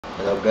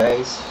Hello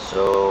guys,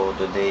 so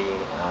today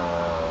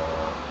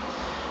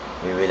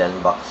we will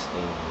unbox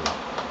a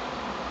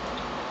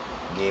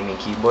gaming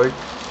keyboard.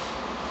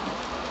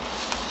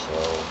 So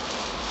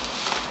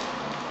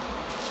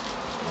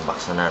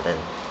unbox na natin.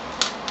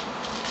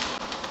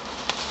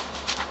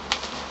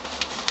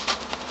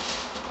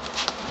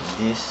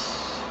 This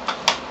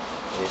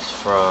is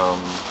from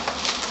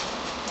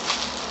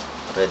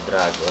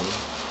Redragon.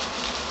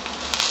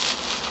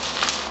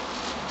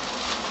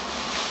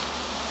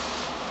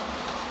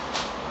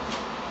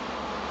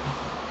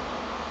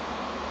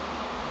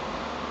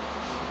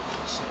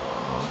 So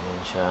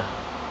yan siya.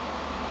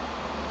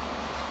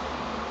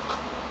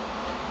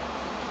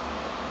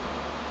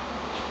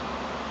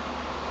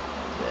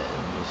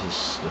 Then this is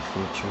the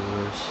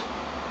features.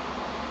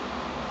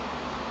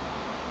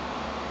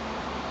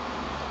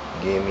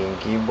 Gaming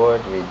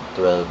keyboard with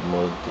 12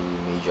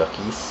 multimedia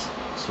keys,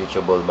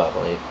 switchable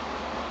backlight,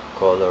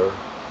 color,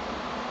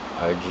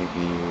 RGB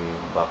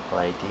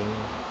backlighting.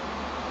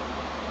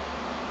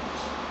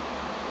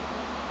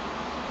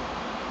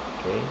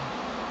 Okay,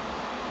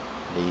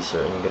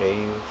 laser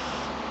engrave,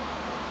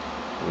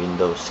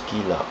 Windows key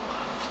lock.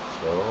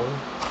 So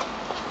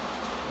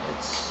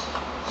let's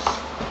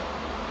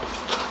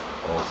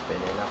open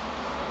it up.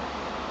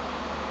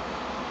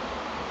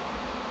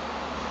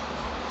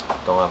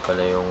 Ito nga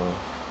pala yung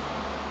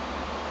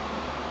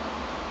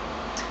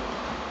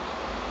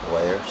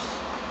wires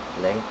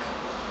length.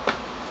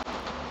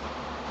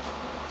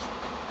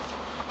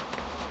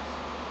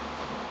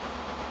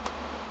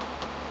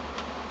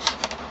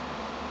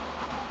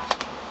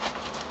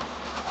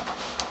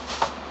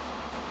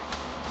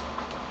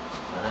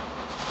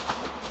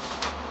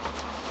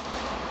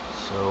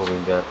 So we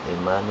got a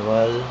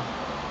manual.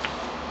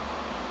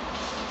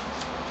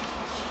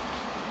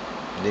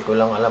 Hindi ko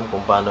lang alam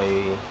kung paano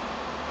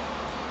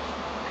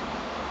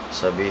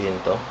sabihin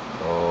to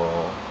o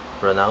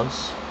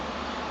pronounce.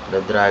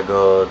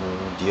 Redragon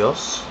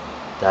Dyaus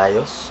 2.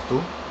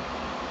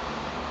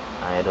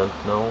 I don't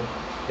know.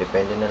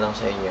 Depende na lang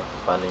sa inyo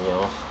kung paano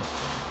nyo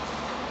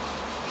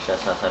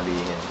siya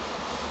sasabihin.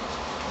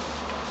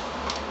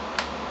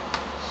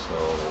 So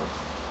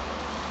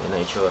yun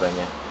ang itsura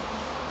niya.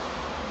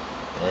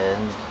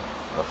 And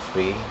a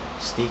free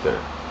sticker.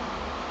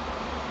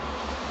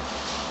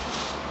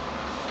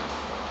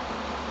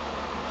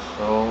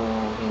 So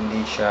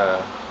hindi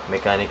siya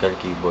mechanical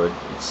keyboard,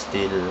 it's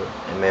still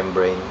a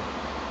membrane,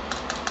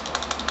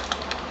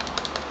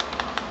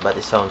 but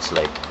it sounds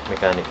like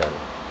mechanical,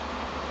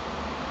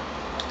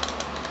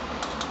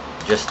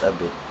 just a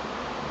bit.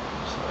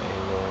 So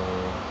ayun yung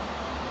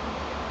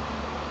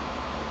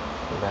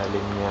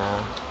ilalim niya.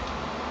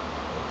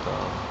 Ito.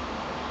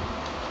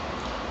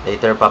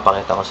 Later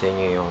papakita ko sa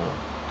inyo yung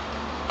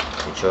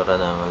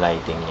itsura ng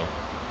lighting niya.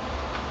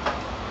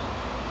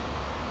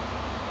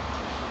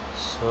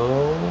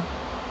 So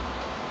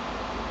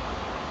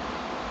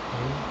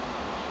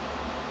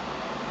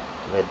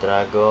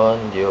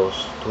Redragon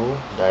Dyaus 2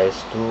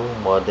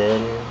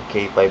 model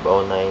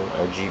K509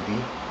 RGB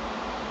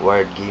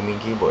wired gaming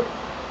keyboard.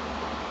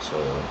 So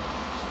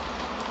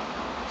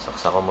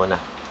saksa ko muna.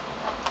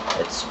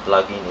 Let's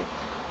plug in it.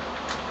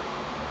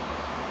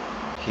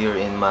 Here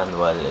in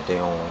manual, ito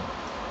yung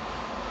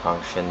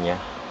function niya.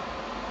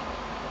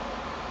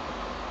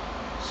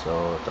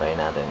 So try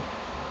natin.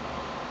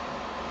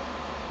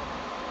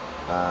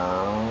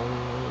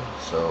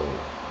 So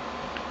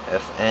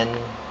FN,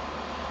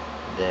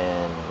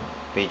 then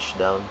page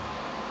down,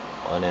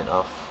 on and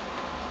off.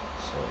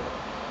 So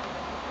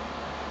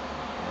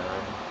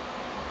yan,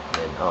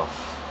 then off.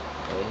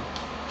 Okay,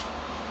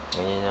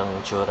 ganyan yung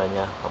itsura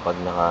niya kapag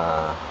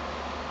naka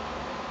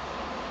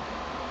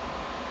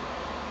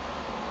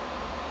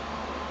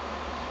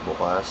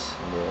bukas.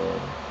 Then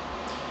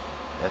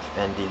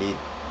FN delete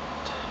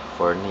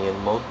for neon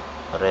mode,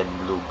 red,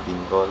 blue,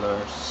 green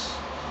colors.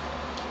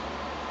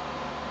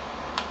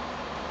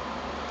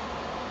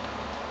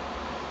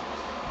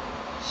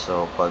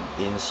 So pag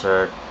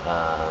insert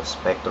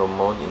spectrum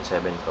mode in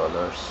 7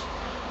 colors.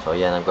 So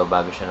yan,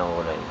 nagbabago siya ng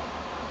kulay.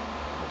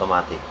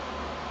 Automatic.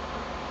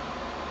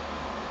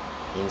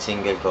 In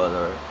single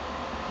color.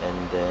 And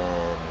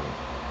then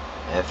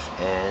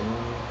FN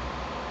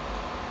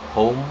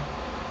home,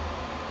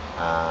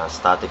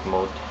 static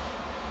mode.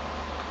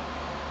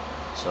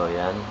 So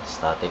yan,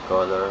 static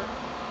color.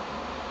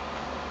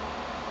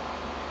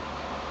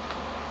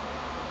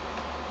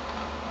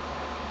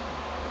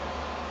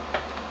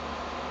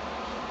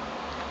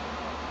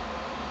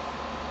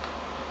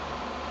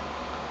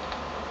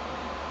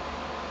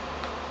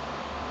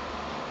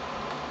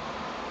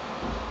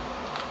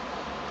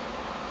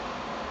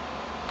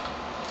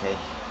 Okay,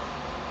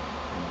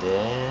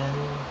 then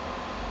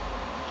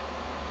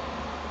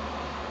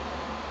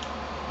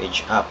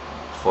page up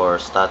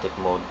for static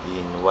mode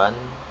in one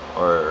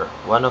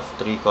of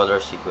 3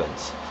 color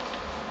sequence.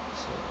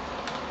 So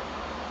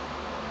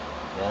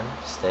yan,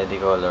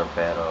 steady color,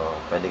 pero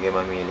pwede kayo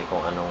mamili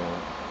kung anong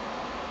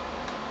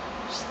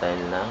style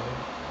ng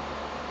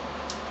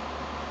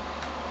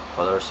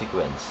color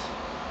sequence.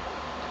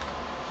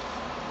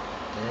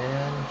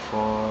 And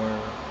for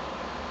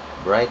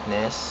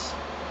brightness,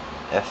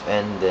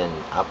 FN, then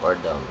up or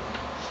down.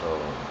 So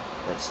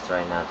let's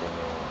try natin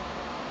yung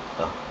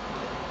ito.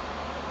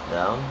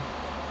 Down,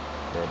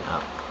 then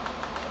up.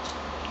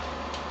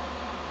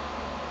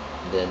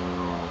 Then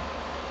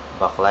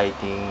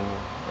backlighting,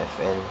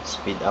 FN,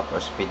 speed up or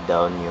speed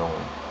down yung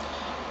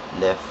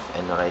left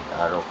and right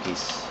arrow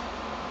keys.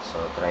 So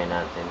try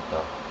natin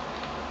to.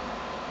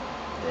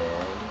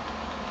 Then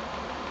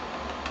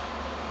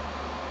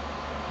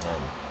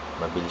yan,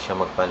 mabilis siya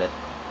magpalit.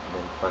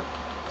 Then pag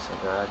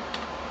sagad,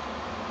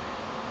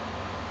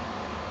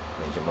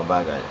 medyo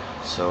mabagal.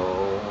 So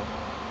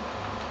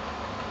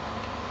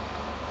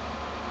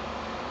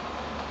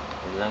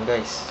yun lang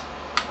guys,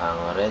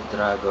 ang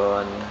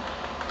Redragon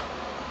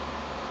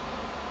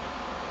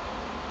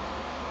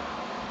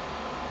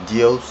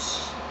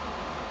Dyaus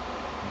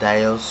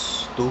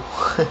 2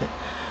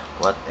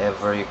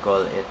 whatever you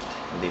call it,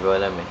 hindi ko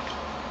alam eh.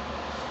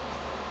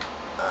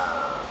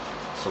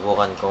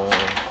 Subukan kong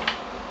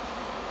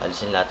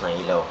alisin lahat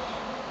ng ilaw.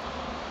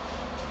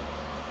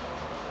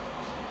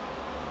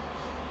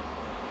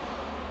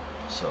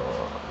 So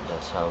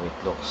that's how it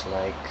looks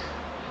like.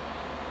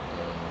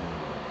 Then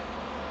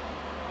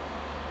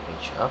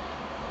page up.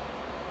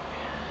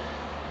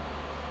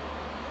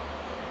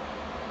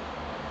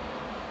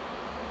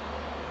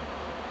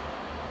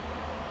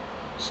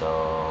 So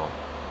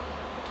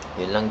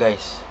yun lang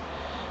guys,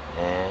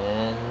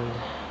 and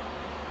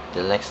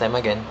till next time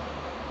again,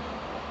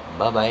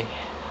 bye bye.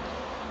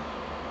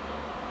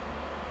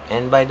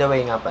 And by the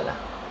way nga pala,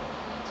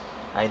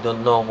 I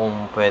don't know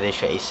kung pwede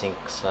siya i-sync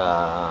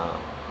sa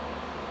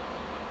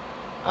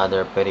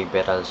other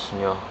peripherals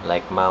nyo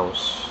like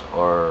mouse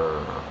or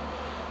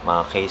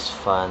mga case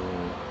fan,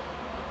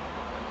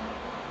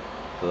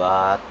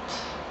 but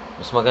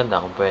mas maganda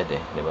kung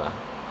pwede, di ba?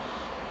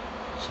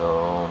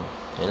 So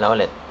yun lang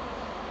ulit.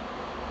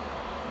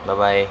 Bye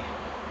bye.